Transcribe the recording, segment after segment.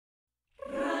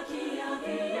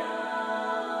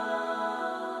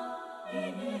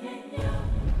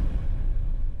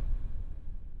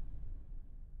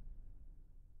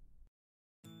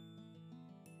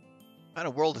What kind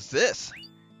of world is this?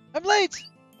 I'm late!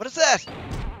 What is that?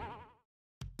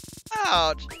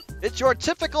 Ouch! It's your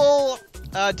typical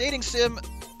dating sim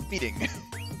meeting.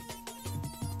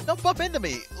 Don't bump into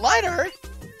me! Liner!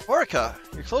 Aurica,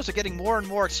 your clothes are getting more and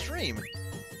more extreme.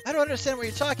 I don't understand what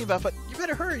you're talking about, but you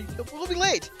better hurry. We'll be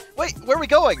late. Wait, where are we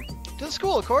going? To the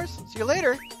school, of course. See you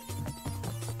later.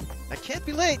 I can't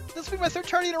be late. This will be my third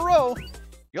tardy in a row.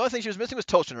 The only thing she was missing was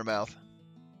toast in her mouth.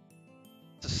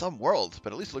 This is some world,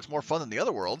 but at least it looks more fun than the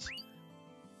other worlds.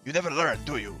 You never learn,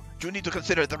 do you? You need to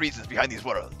consider the reasons behind these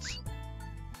worlds.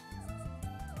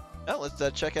 Well,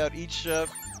 let's check out each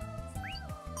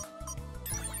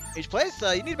place.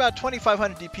 You need about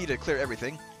 2,500 DP to clear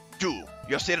everything. You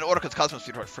have stayed in Aurica's Cosmos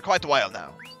for quite a while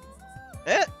now.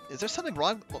 Is there something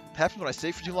wrong happens when I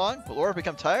stay for too long? Will Aurica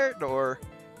become tired, or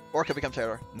Aurica become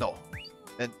tired? No.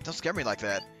 And don't scare me like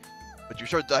that. But you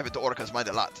sure dive into Aurica's mind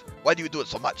a lot. Why do you do it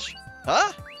so much?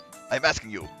 Huh? I'm asking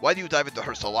you, why do you dive into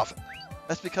her so often?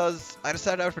 That's because I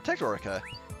decided I would protect Aurica.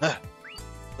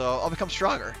 So I'll become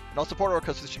stronger, and I'll support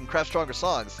Aurica so she can craft stronger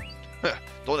songs.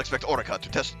 Don't expect Aurica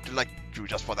to like you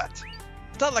just for that.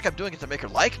 It's not like I'm doing it to make her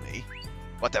like me.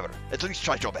 Whatever, at least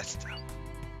try your best.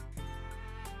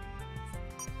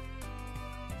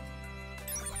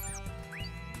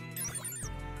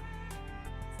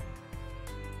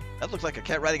 That looks like a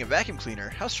cat riding a vacuum cleaner.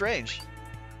 How strange.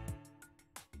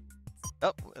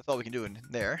 Oh, that's all we can do in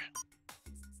there.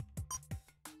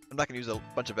 I'm not going to use a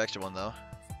bunch of extra one, though.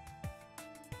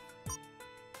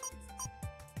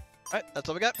 Alright, that's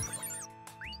all we got.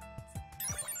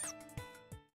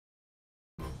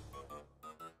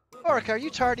 Aurica, are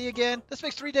you tardy again? This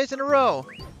makes 3 days in a row.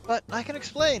 But I can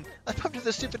explain. I bumped into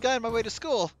this stupid guy on my way to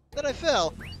school. Then I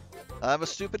fell. I'm a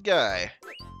stupid guy.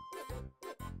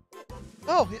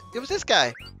 Oh, it was this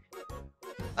guy.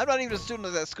 I'm not even a student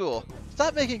of that school.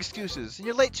 Stop making excuses. And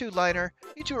you're late too, Liner.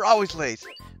 You two are always late.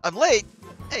 I'm late?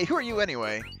 Hey, who are you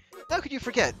anyway? How could you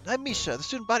forget? I'm Misha, the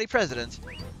student body president.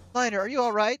 Liner, are you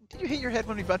alright? Did you hit your head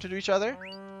when we bumped into each other?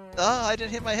 I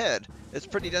didn't hit my head. It's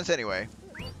pretty dense anyway.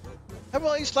 How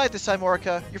about you slide this time,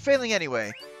 Aurica? You're failing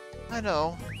anyway. I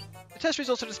know. The test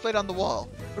results are displayed on the wall.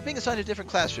 We're being assigned to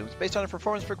different classrooms based on a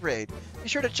performance per grade. Be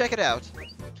sure to check it out.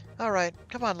 Alright,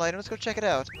 come on, Liner, let's go check it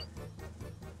out.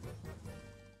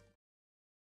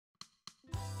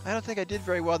 I don't think I did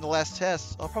very well in the last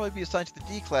test. I'll probably be assigned to the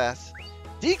D class.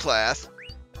 D class?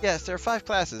 Yes, there are 5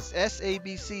 classes. S, A,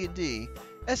 B, C, and D.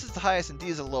 S is the highest and D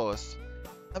is the lowest.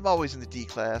 I'm always in the D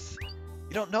class.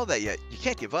 You don't know that yet. You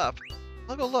can't give up.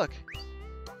 I'll go look.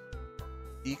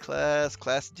 D class,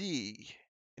 class D.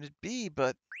 And it's B,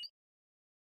 but...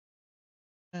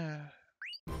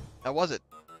 How was it?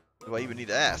 Do I even need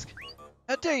to ask?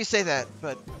 How dare you say that?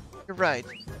 But you're right.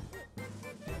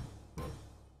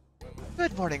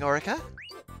 Good morning, Aurica.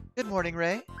 Good morning,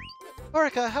 Ray.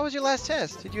 Aurica, how was your last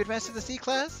test? Did you advance to the C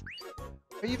class?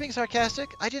 Are you being sarcastic?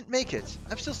 I didn't make it.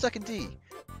 I'm still stuck in D.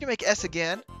 Did you make S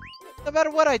again? No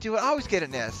matter what I do, I always get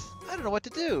an S. I don't know what to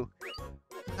do.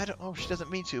 Oh, she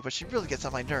doesn't mean to, but she really gets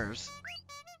on my nerves.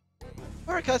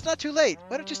 Aurica, it's not too late.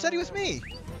 Why don't you study with me?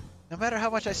 No matter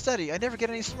how much I study, I never get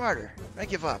any smarter. I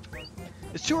give up.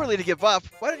 It's too early to give up.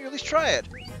 Why don't you at least try it?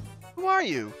 Who are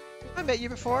you? I met you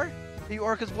before. Are you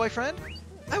Aurica's boyfriend?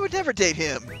 I would never date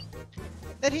him.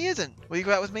 Then he isn't. Will you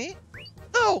go out with me?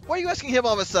 No! Why are you asking him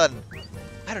all of a sudden?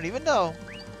 I don't even know.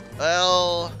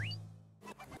 Well...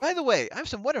 By the way, I have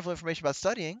some wonderful information about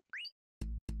studying.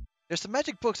 There's some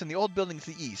magic books in the old building to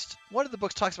the east. One of the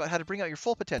books talks about how to bring out your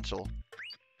full potential.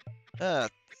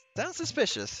 Sounds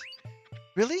suspicious.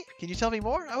 Really? Can you tell me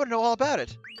more? I want to know all about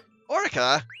it.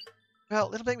 Aurica?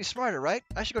 Well, it'll make me smarter, right?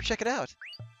 I should go check it out.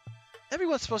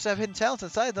 Everyone's supposed to have hidden talents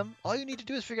inside them. All you need to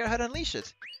do is figure out how to unleash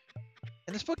it.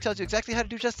 And this book tells you exactly how to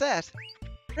do just that.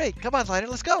 Great, come on, Liner,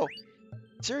 let's go.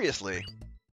 Seriously.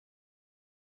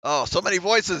 Oh, so many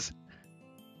voices.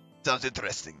 Sounds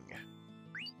interesting.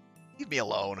 Leave me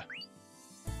alone.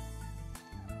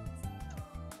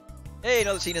 Hey,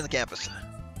 another scene in the campus.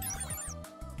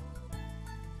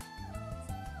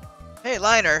 Hey,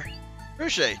 Liner.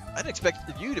 Ruche, I didn't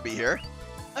expect you to be here.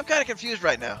 I'm kind of confused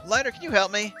right now. Liner, can you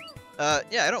help me?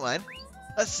 Yeah, I don't mind.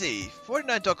 Let's see.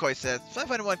 49 Dokoi sets,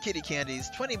 501 kitty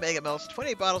candies, 20 Mega Melts,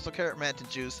 20 bottles of carrot mantin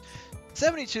juice,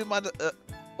 72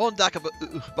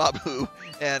 Mondaka Babu,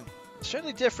 and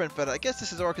certainly different, but I guess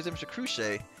this is Aurica's image of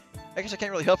Cruche. I guess I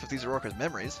can't really help if these are Aurica's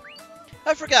memories.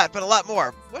 I forgot, but a lot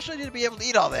more. What should I do to be able to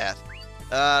eat all that?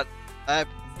 I have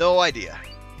no idea.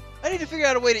 I need to figure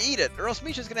out a way to eat it, or else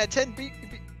Misha's gonna have 10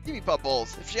 Bibimbap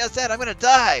bowls. If she has that, I'm gonna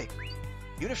die.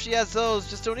 Even if she has those,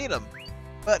 just don't eat them.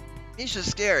 But Misha's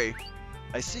scary.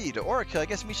 I see. To Aurica, I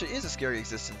guess Misha is a scary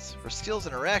existence. Her skills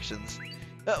and her actions.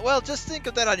 Well, just think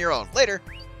of that on your own. Later.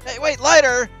 Hey, wait,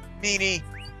 later, meanie.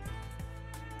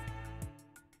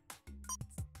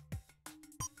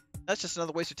 That's just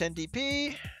another waste of 10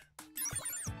 DP.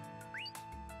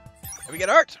 And we get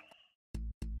art.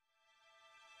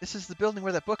 This is the building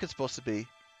where that book is supposed to be.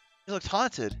 It looks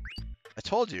haunted. I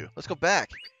told you. Let's go back.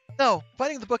 No,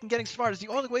 finding the book and getting smart is the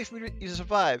only way for me to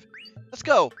survive. Let's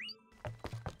go.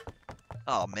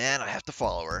 Oh man, I have to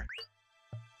follow her.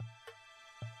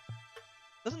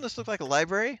 Doesn't this look like a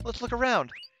library? Let's look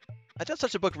around. I doubt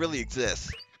such a book really exists.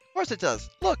 Of course it does.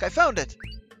 Look, I found it.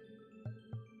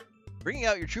 Bringing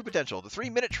out your true potential. The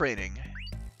 3-minute training.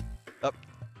 Oh,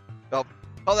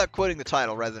 call that quoting the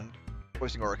title rather than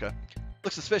voicing Aurica.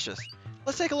 Looks suspicious.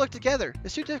 Let's take a look together.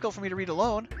 It's too difficult for me to read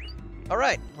alone.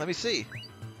 Alright, let me see.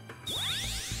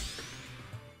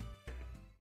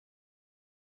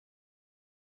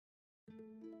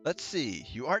 Let's see.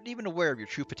 You aren't even aware of your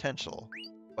true potential.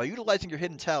 By utilizing your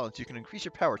hidden talents, you can increase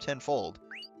your power tenfold.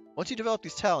 Once you develop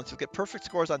these talents, you'll get perfect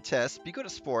scores on tests, be good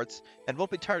at sports, and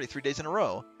won't be tardy 3 days in a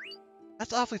row.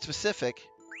 That's awfully specific.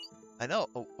 I know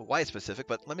why it's specific,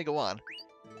 but let me go on.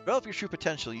 To develop your true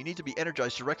potential, you need to be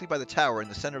energized directly by the tower in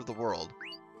the center of the world.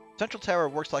 The central tower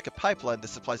works like a pipeline that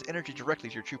supplies energy directly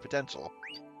to your true potential.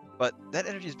 But that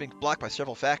energy is being blocked by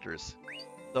several factors.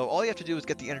 So all you have to do is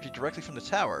get the energy directly from the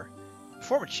tower. It's a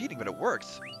form of cheating, but it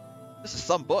works. This is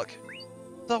some book.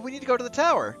 So we need to go to the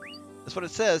tower. That's what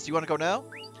it says. Do you want to go now?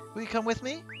 Will you come with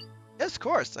me? Yes, of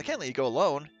course. I can't let you go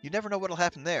alone. You never know what'll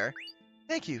happen there.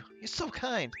 Thank you. You're so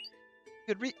kind.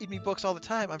 You could read me books all the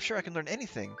time. I'm sure I can learn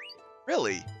anything.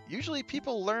 Really? Usually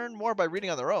people learn more by reading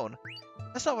on their own.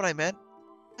 That's not what I meant.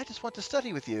 I just want to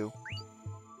study with you.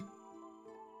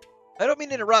 I don't mean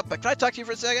to interrupt, but can I talk to you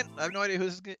for a second? I have no idea who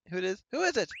it is. Who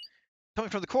is it?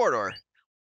 Coming from the corridor.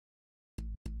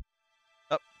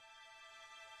 Oh.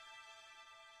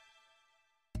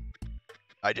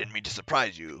 I didn't mean to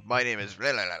surprise you. My name is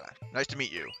Nice to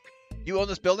meet you. You own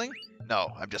this building? No,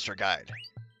 I'm just your guide.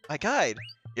 My guide?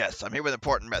 Yes, I'm here with an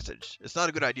important message. It's not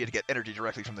a good idea to get energy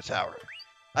directly from the tower.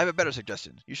 I have a better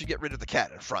suggestion. You should get rid of the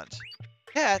cat in front.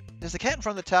 Cat? Is the cat in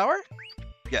front of the tower?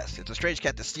 Yes, it's a strange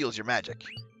cat that steals your magic.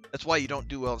 That's why you don't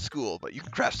do well in school, but you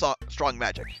can craft strong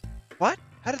magic. What?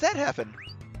 How did that happen?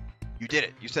 You did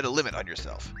it. You set a limit on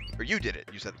yourself. Or you did it.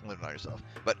 You set a limit on yourself.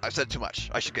 But I've said too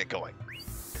much. I should get going.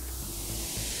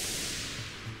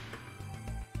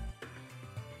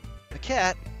 The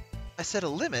cat? I set a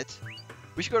limit?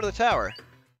 We should go to the tower.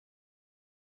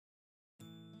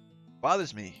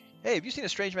 Bothers me. Hey, have you seen a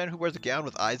strange man who wears a gown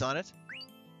with eyes on it?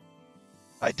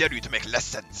 I dare you to make less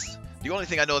sense. The only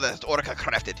thing I know that Aurica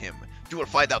crafted him. You will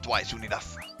find out why soon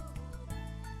enough.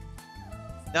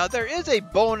 Now there is a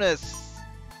bonus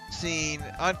scene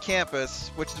on campus,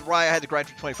 which is why I had to grind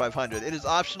for 2500. It is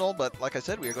optional, but like I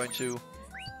said, we are going to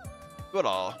do it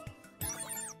all.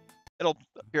 It'll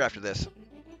appear after this.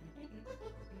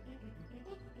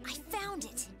 I found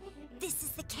it. This is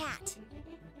the cat.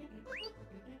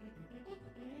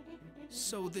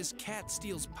 So this cat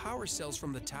steals power cells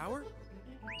from the tower?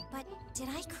 But did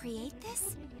I create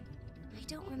this? I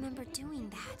don't remember doing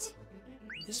that.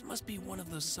 This must be one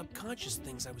of those subconscious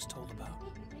things I was told about.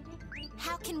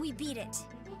 How can we beat it?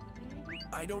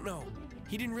 I don't know.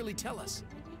 He didn't really tell us.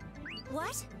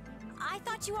 What? I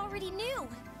thought you already knew.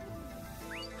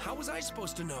 How was I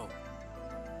supposed to know?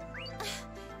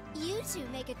 You two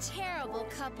make a terrible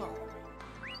couple.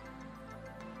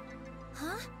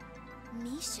 Huh?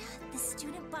 Misha, the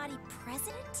student body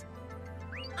president?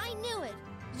 I knew it!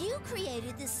 You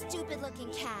created this stupid-looking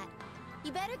cat.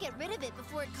 You better get rid of it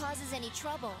before it causes any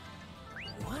trouble.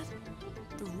 What?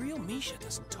 The real Misha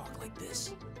doesn't talk like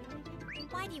this.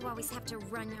 Why do you always have to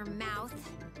run your mouth?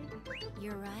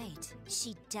 You're right.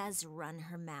 She does run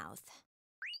her mouth.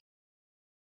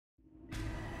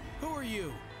 Who are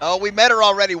you? Oh, we met her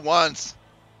already once.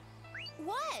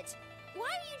 What? Why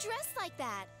are you dressed like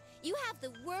that? You have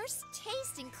the worst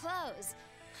taste in clothes.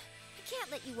 I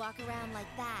can't let you walk around like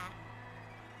that.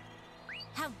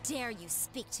 How dare you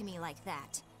speak to me like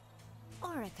that?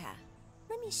 Aurica,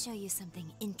 let me show you something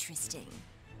interesting.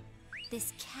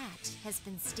 This cat has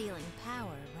been stealing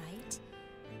power, right?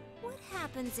 What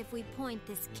happens if we point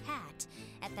this cat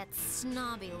at that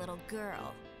snobby little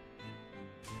girl?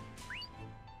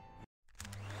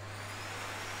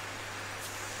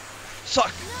 Suck!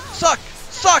 No! Suck!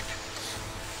 Suck!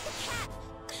 The cat!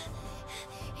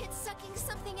 It's sucking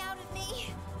something out of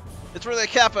me. It's really a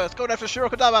Kappa. It's going after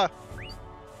Shirokodama.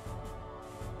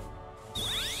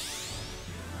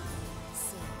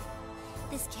 See,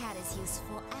 this cat is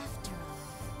useful after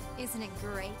all. Isn't it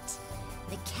great?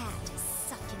 The cat is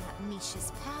sucking up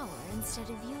Misha's power instead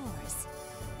of yours.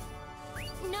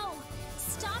 No!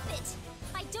 Stop it!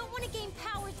 I don't want to gain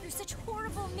power through such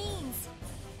horrible means!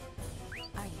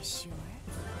 Are you sure?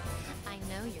 I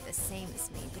know you're the same as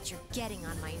me, but you're getting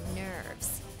on my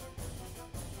nerves.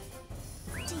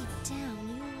 Deep down,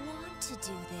 you want to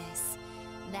do this.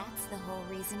 That's the whole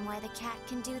reason why the cat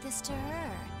can do this to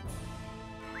her.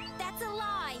 That's a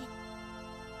lie!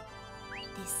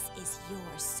 This is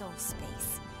your soul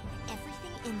space.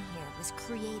 Everything in here was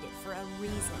created for a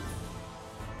reason.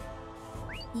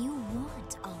 You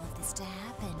want all of this to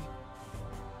happen.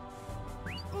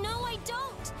 No, I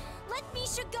don't! Let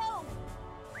Misha go!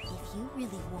 If you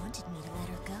really wanted me to let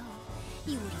her go,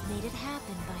 you would have made it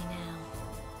happen by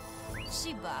now.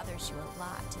 She bothers you a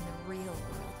lot in the real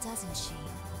world, doesn't she?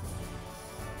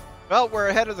 Well, we're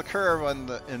ahead of the curve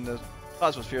in the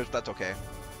Cosmospheres, but that's okay.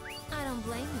 I don't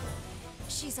blame you.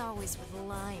 She's always with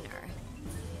Liner.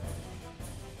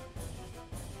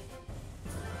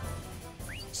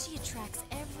 She attracts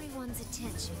everyone's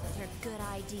attention with her good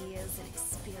ideas and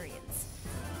experience.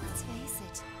 Let's face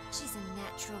it, she's a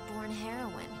natural-born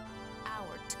heroine.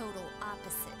 Our total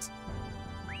opposite.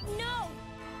 No!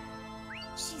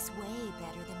 She's way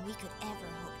better than we could ever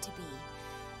hope to be.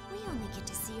 We only get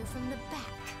to see her from the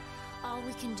back. All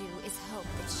we can do is hope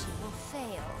that she will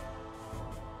fail.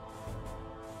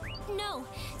 No!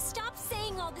 Stop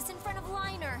saying all this in front of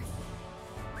Liner!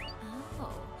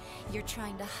 Oh, you're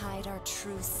trying to hide our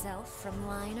true self from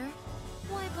Liner?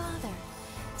 Why bother?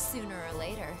 Sooner or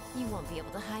later, you won't be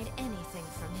able to hide anything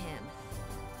from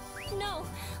him. No!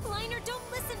 Liner,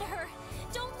 don't listen to her!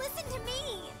 Don't listen to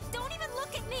me! Don't even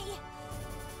look at me!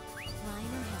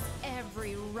 Liner has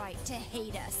every right to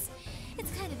hate us.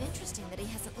 It's kind of interesting that he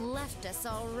hasn't left us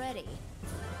already.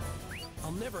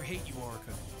 I'll never hate you,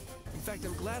 Aurica. In fact,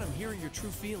 I'm glad I'm hearing your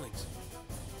true feelings.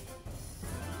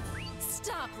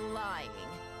 Stop lying.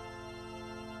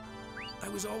 I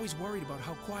was always worried about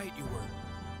how quiet you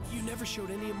were. You never showed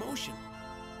any emotion.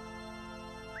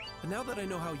 But now that I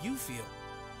know how you feel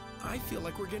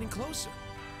like we're getting closer.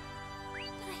 But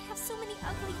I have so many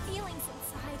ugly feelings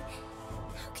inside.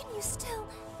 How can you still...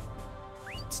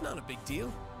 It's not a big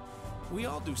deal. We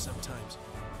all do sometimes.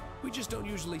 We just don't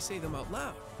usually say them out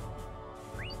loud.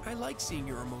 I like seeing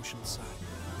your emotional side.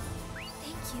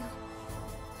 Thank you.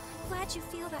 I'm glad you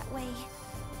feel that way.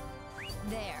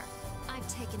 There. I've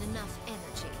taken enough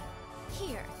energy.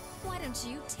 Here, why don't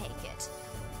you take it?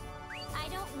 I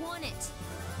don't want it.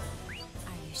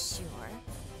 Are you sure?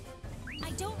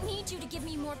 I don't need you to give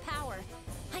me more power.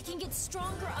 I can get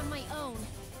stronger on my own.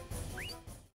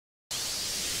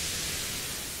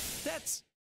 That's...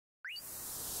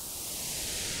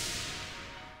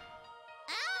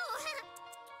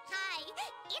 Hi,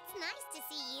 it's nice to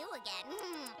see you again.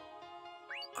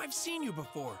 I've seen you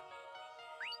before.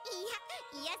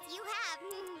 Yes, you have.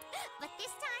 But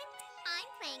this time, I'm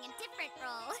playing a different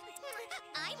role.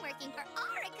 I'm working for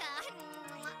Aurica.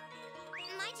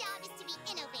 My job is to be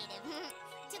innovative,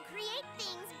 to create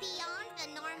things beyond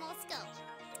the normal scope.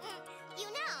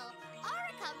 You know,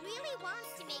 Aurica really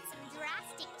wants to make some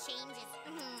drastic changes.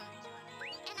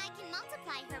 And I can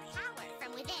multiply her power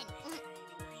from within.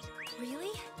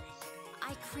 Really?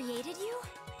 I created you?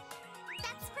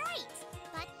 That's right.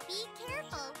 But be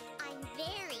careful. I'm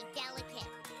very delicate.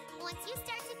 Once you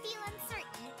start to feel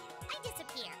uncertain, I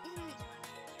disappear.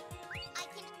 I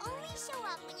can only show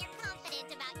up when you're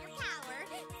confident about your power,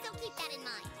 so keep that in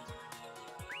mind.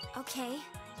 Okay.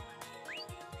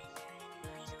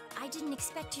 I didn't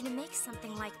expect you to make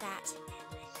something like that.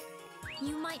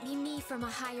 You might be me from a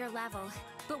higher level,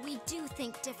 but we do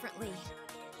think differently.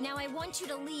 Now I want you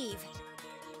to leave.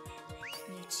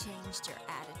 You changed your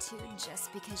attitude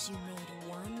just because you made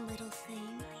one little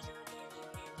thing?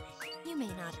 You may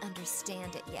not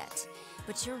understand it yet,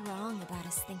 but you're wrong about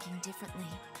us thinking differently.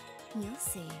 You'll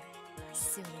see,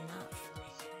 soon enough.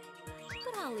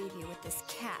 But I'll leave you with this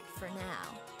cat for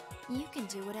now. You can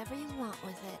do whatever you want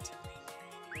with it.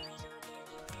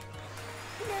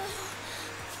 No!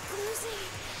 Losing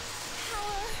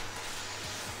power!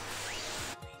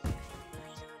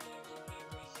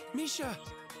 Misha!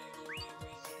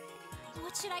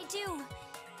 What should I do?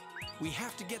 We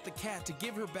have to get the cat to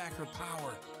give her back her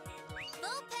power.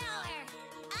 Full power!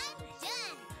 I'm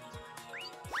done!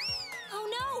 Oh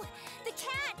no! The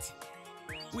cat!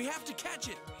 We have to catch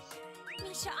it!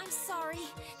 Misha, I'm sorry.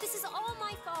 This is all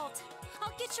my fault.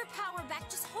 I'll get your power back.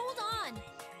 Just hold on.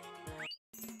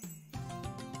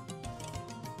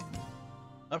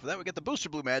 After that, we get the booster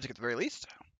blue magic at the very least.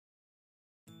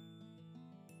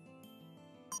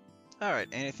 Alright,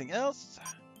 anything else?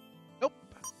 Nope.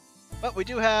 But we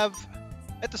do have,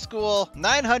 at the school,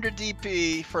 900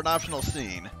 DP for an optional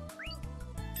scene.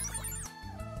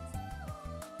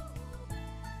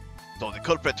 So the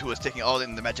culprit who was taking all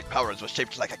in the magic powers was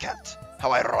shaped like a cat.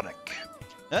 How ironic.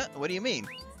 Huh? What do you mean?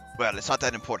 Well, it's not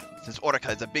that important. Since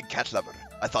Aurica is a big cat lover,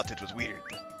 I thought it was weird.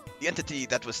 The entity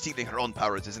that was stealing her own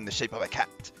powers is in the shape of a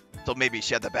cat. So maybe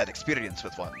she had a bad experience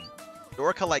with one. Did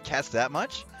Aurica like cats that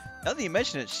much? Now that you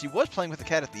mention it, she was playing with a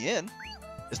cat at the inn.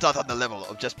 It's not on the level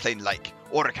of just plain like.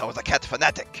 Aurica was a cat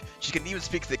fanatic. She can even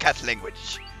speak the cat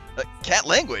language. Cat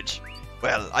language?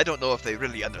 Well, I don't know if they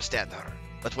really understand her.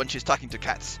 But when she's talking to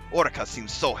cats, Aurica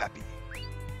seems so happy.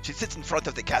 She sits in front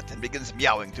of the cat and begins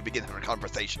meowing to begin her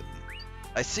conversation.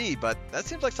 I see, but that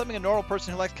seems like something a normal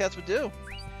person who likes cats would do.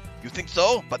 You think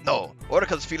so? But no.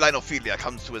 Aurica's felinophilia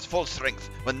comes to its full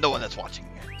strength when no one is watching.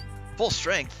 Full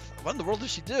strength? What in the world does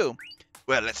she do?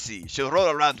 Well, let's see. She'll roll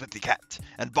around with the cat,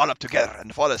 and ball up together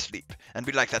and fall asleep, and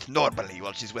be like that normally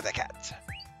while she's with a cat.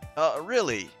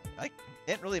 Really? I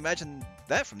can't really imagine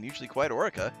that from the usually quiet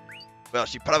Aurica. Well,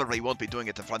 she probably won't be doing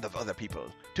it in front of other people.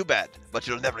 Too bad, but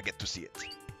you'll never get to see it.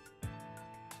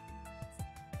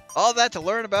 All that to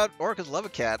learn about Aurica's love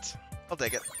of cats. I'll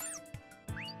take it.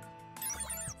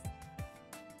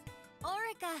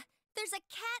 Aurica, there's a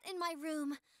cat in my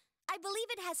room. I believe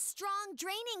it has strong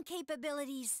draining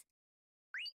capabilities.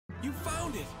 You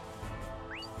found it!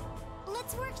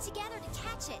 Let's work together to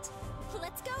catch it.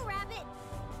 Let's go, Rabbit.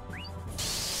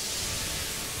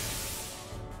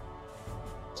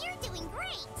 You're doing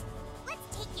great.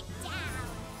 Let's take it down.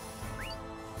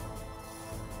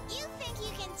 You think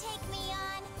you can take me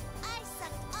on? I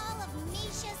sucked all of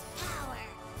Misha's power.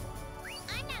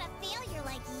 I'm not a failure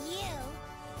like you.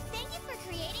 Thank you for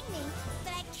creating me,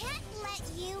 but I can't let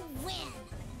you win.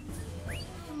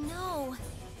 No.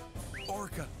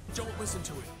 Aurica, don't listen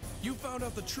to it. You found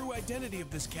out the true identity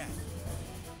of this cat.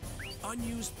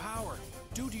 Unused power,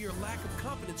 due to your lack of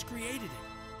confidence, created it.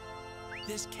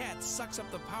 This cat sucks up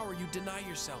the power you deny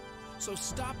yourself, so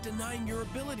stop denying your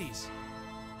abilities.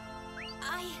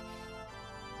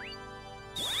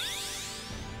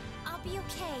 I'll be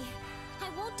okay. I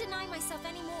won't deny myself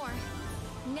anymore.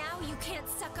 Now you can't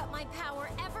suck up my power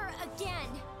ever again.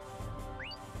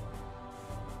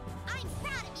 I'm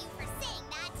proud of you for saying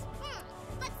that.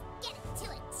 Let's get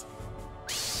to it.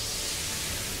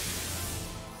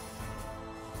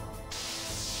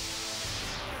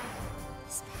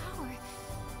 This power,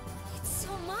 it's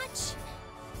so much.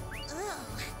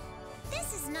 Ugh, this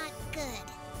is not good.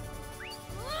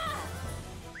 Wow!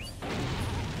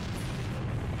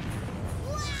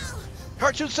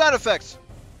 Cartoon sound effects!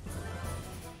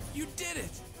 You did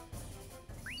it!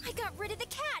 I got rid of the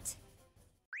cat.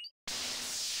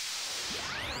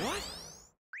 What?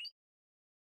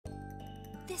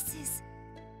 This is...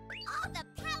 All the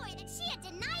power that she had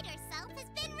denied herself has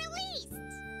been released!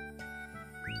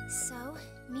 So,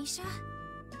 Misha?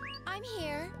 I'm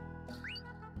here.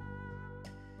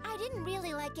 I didn't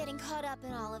really like getting caught up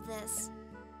in all of this.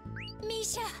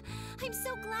 Misha, I'm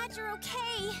so glad you're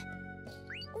okay.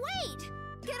 Wait!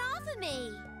 Get off of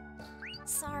me!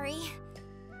 Sorry.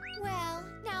 Well,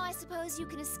 now I suppose you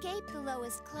can escape the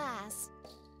lowest class.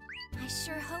 I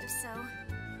sure hope so.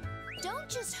 Don't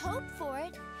just hope for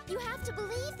it. You have to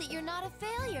believe that you're not a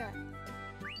failure.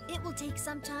 It will take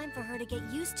some time for her to get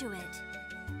used to it.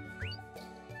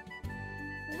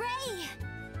 Ray!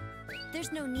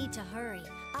 There's no need to hurry.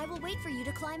 I will wait for you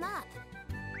to climb up.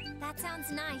 That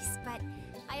sounds nice, but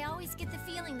I always get the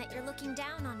feeling that you're looking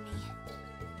down on me.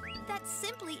 That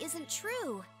simply isn't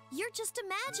true. You're just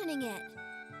imagining it.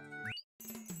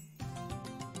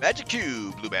 Magic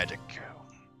Cube, Blue Magic.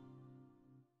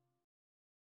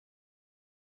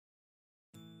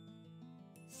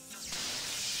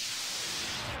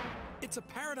 It's a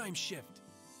paradigm shift.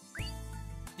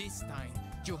 This time,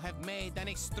 you have made an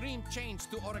extreme change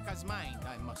to Aurica's mind,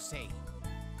 I must say.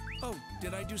 Oh,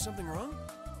 did I do something wrong?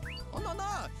 Oh, no,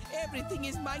 no! Everything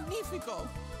is magnifico!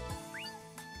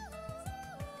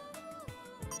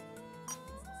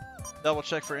 Double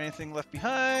check for anything left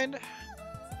behind.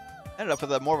 Ended up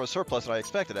with more of a surplus than I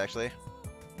expected, actually.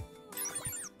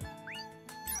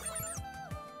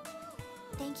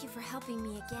 Thank you for helping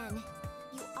me again.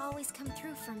 You always come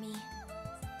through for me.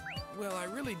 Well, I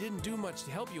really didn't do much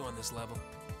to help you on this level.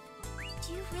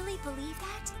 Do you really believe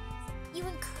that? You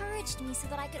encouraged me so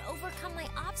that I could overcome my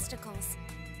obstacles.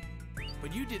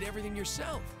 But you did everything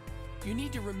yourself. You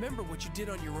need to remember what you did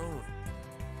on your own.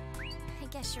 I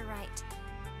guess you're right.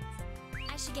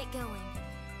 I should get going.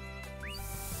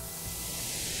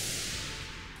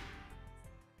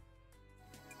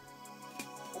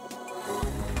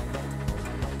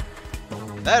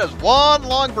 That is one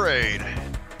long braid.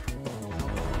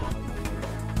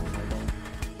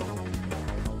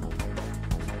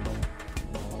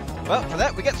 Well, for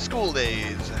that we get school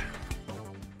days.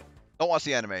 Don't watch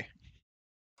the anime.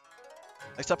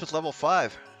 Next up is level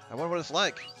 5. I wonder what it's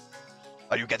like.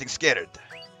 Are you getting scared?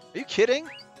 Are you kidding?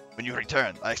 When you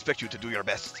return, I expect you to do your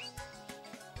best.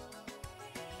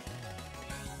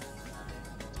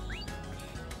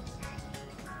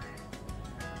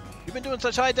 You've been doing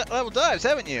such high level dives,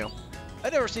 haven't you?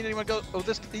 I've never seen anyone go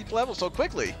this deep level so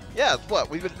quickly. Yeah, what?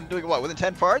 We've been doing what, within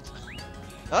 10 parts?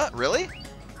 Huh? Really?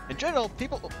 In general,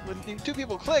 when 2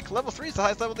 people click, level 3 is the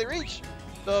highest level they reach.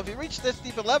 So if you reach this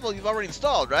deep a level, you've already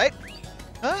installed, right?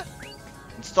 Huh?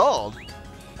 Installed?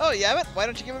 Oh, you haven't? Why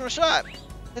don't you give it a shot?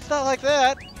 It's not like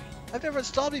that. I've never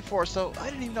installed before, so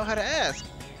I didn't even know how to ask.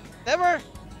 Never?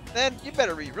 Then you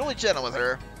better be really gentle with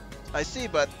her. I see,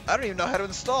 but I don't even know how to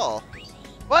install.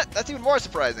 What? That's even more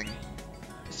surprising.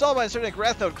 Install by inserting a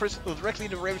Grath Node crystal directly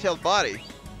into Reyvateils' body.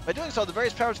 By doing so, the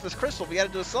various powers of this crystal will be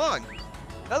added to a song.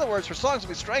 In other words, her songs will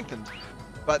be strengthened.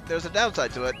 But there's a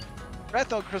downside to it. Grath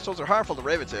Node crystals are harmful to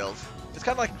Reyvateils. It's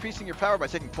kind of like increasing your power by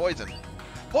taking poison.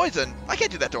 Poison? I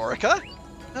can't do that to Aurica!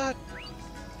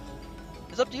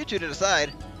 It's up to you two to decide.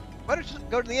 Why don't you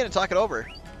go to the inn and talk it over?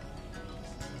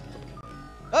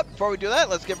 Oh, before we do that,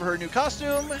 let's give her a new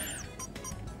costume.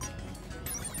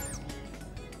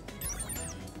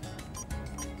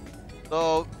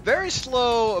 So, very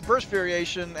slow burst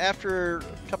variation after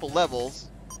a couple levels.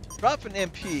 Drop an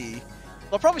MP.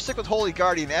 I'll probably stick with Holy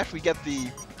Guardian after we get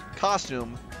the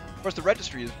costume. Of course, the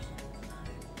registry is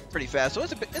pretty fast, so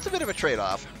it's a bit of a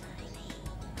trade-off.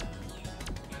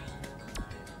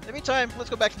 In the meantime, let's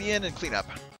go back to the inn and clean up.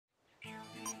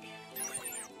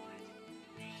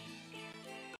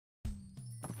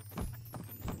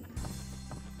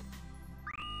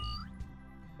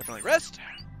 Definitely rest.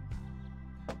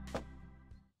 Can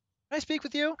I speak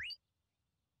with you?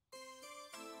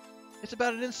 It's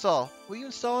about an install. Will you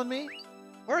install on me?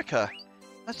 Aurica,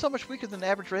 I'm so much weaker than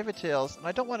average Reyvateils, and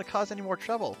I don't want to cause any more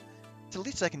trouble. It's the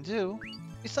least I can do.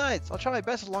 Besides, I'll try my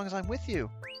best as long as I'm with you.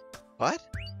 What?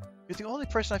 You're the only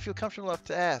person I feel comfortable enough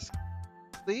to ask.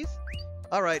 Please?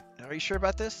 Alright, are you sure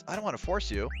about this? I don't want to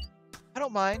force you. I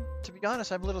don't mind. To be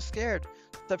honest, I'm a little scared.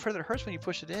 I've heard that it hurts when you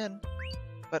push it in.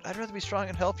 But I'd rather be strong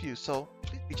and help you, so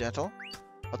please be gentle.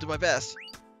 I'll do my best.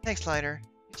 Thanks, Liner.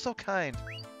 You're so kind.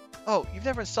 Oh, you've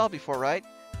never installed before, right?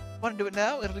 Want to do it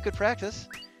now? It'll be good practice.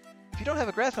 If you don't have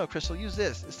a Grath Node crystal, use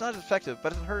this. It's not as effective,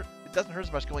 but it doesn't hurt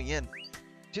as much going in.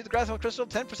 See the Grath Node crystal?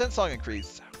 10% song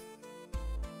increase.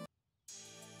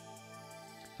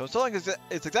 So installing is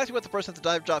exactly what the person at the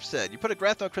dive shop said. You put a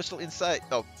Grath Node crystal inside...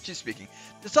 Oh, she's speaking.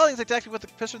 Installing is exactly what the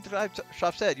person at the dive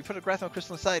shop said. You put a Grath Node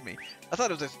crystal inside me. I thought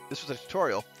this was a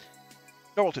tutorial.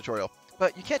 Normal tutorial.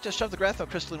 But you can't just shove the Grath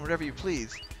Node crystal in wherever you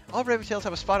please. All Reyvateils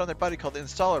have a spot on their body called the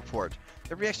installer port.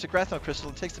 It reacts to Grath Node crystal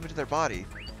and takes them into their body.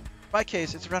 In my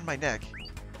case, it's around my neck.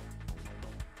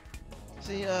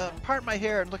 See, part my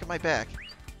hair and look at my back.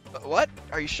 What?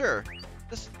 Are you sure?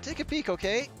 Just take a peek,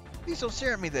 okay? Please don't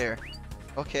stare at me there.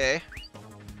 Okay.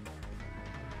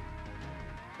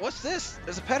 What's this?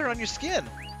 There's a pattern on your skin.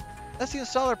 That's the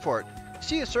installer port. You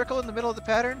see a circle in the middle of the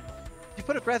pattern? If you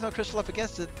put a Grath Node crystal up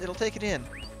against it, it'll take it in.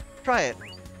 Try it.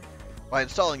 By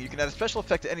installing, you can add a special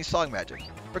effect to any song magic.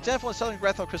 For example, installing a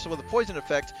Grath Node crystal with a poison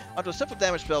effect onto a simple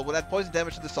damage spell will add poison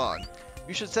damage to the song.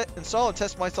 You should install and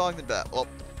test my song then that. Well,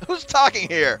 who's talking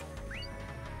here?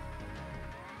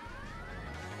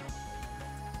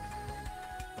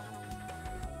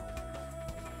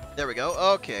 There we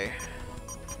go. Okay.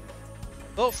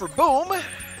 Well, for boom.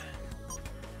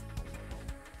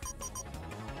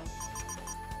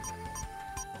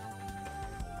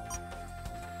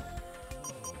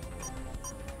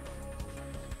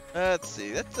 Let's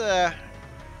see. Let's go ahead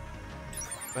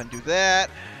and do that.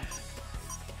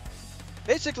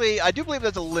 Basically, I do believe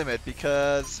there's a limit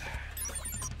because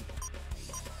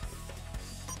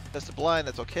that's the blind.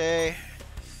 That's okay.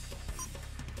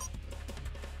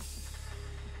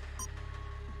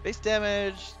 Base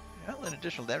damage, well, and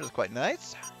additional damage is quite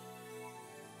nice.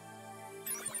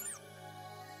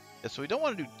 Yeah, so we don't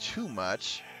want to do too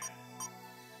much.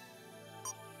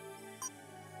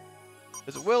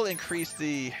 Because it will increase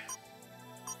the...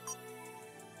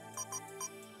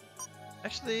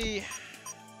 Actually...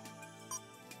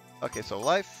 Okay, so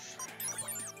life...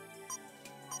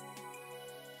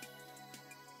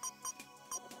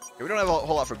 Okay, we don't have a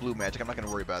whole lot for blue magic, I'm not going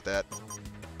to worry about that.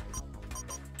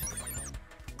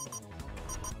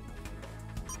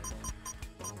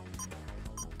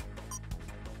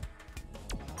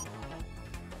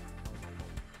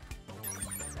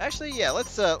 Actually, yeah,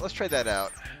 let's try that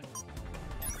out.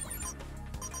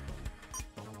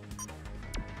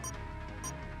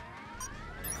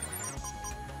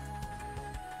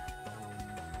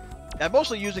 I'm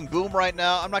mostly using Boom right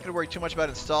now. I'm not going to worry too much about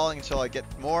installing until I get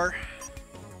more.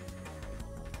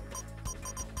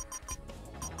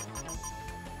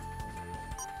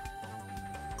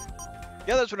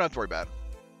 Yeah, that's what I don't have to worry about.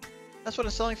 That's what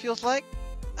installing feels like?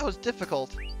 That was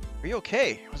difficult. Are you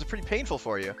okay? Was it pretty painful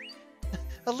for you?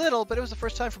 A little, but it was the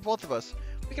first time for both of us.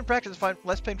 We can practice to find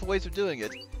less painful ways of doing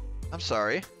it. I'm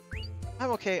sorry.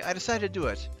 I'm okay. I decided to do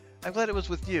it. I'm glad it was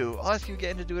with you. I'll ask you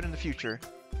again to do it in the future.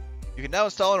 You can now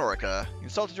install an Aurica. The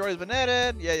install tutorial has been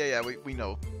added. Yeah, we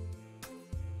know.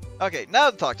 Okay, now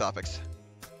the talk topics.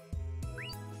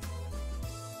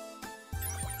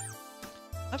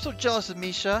 I'm so jealous of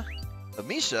Misha. Of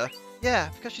Misha? Yeah,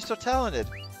 because she's so talented.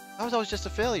 I was always just a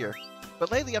failure.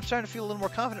 But lately I'm starting to feel a little more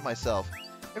confident myself.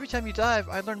 Every time you dive,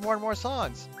 I learn more and more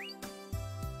songs.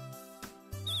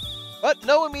 But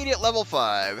no immediate level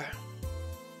 5.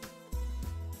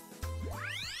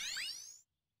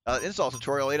 Install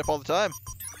tutorial ate up all the time.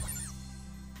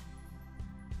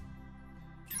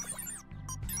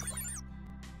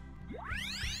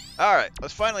 Alright,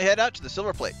 let's finally head out to the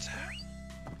silver plate.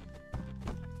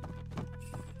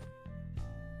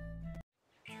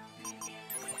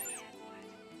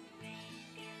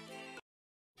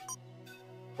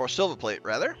 Or silver plate,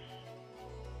 rather.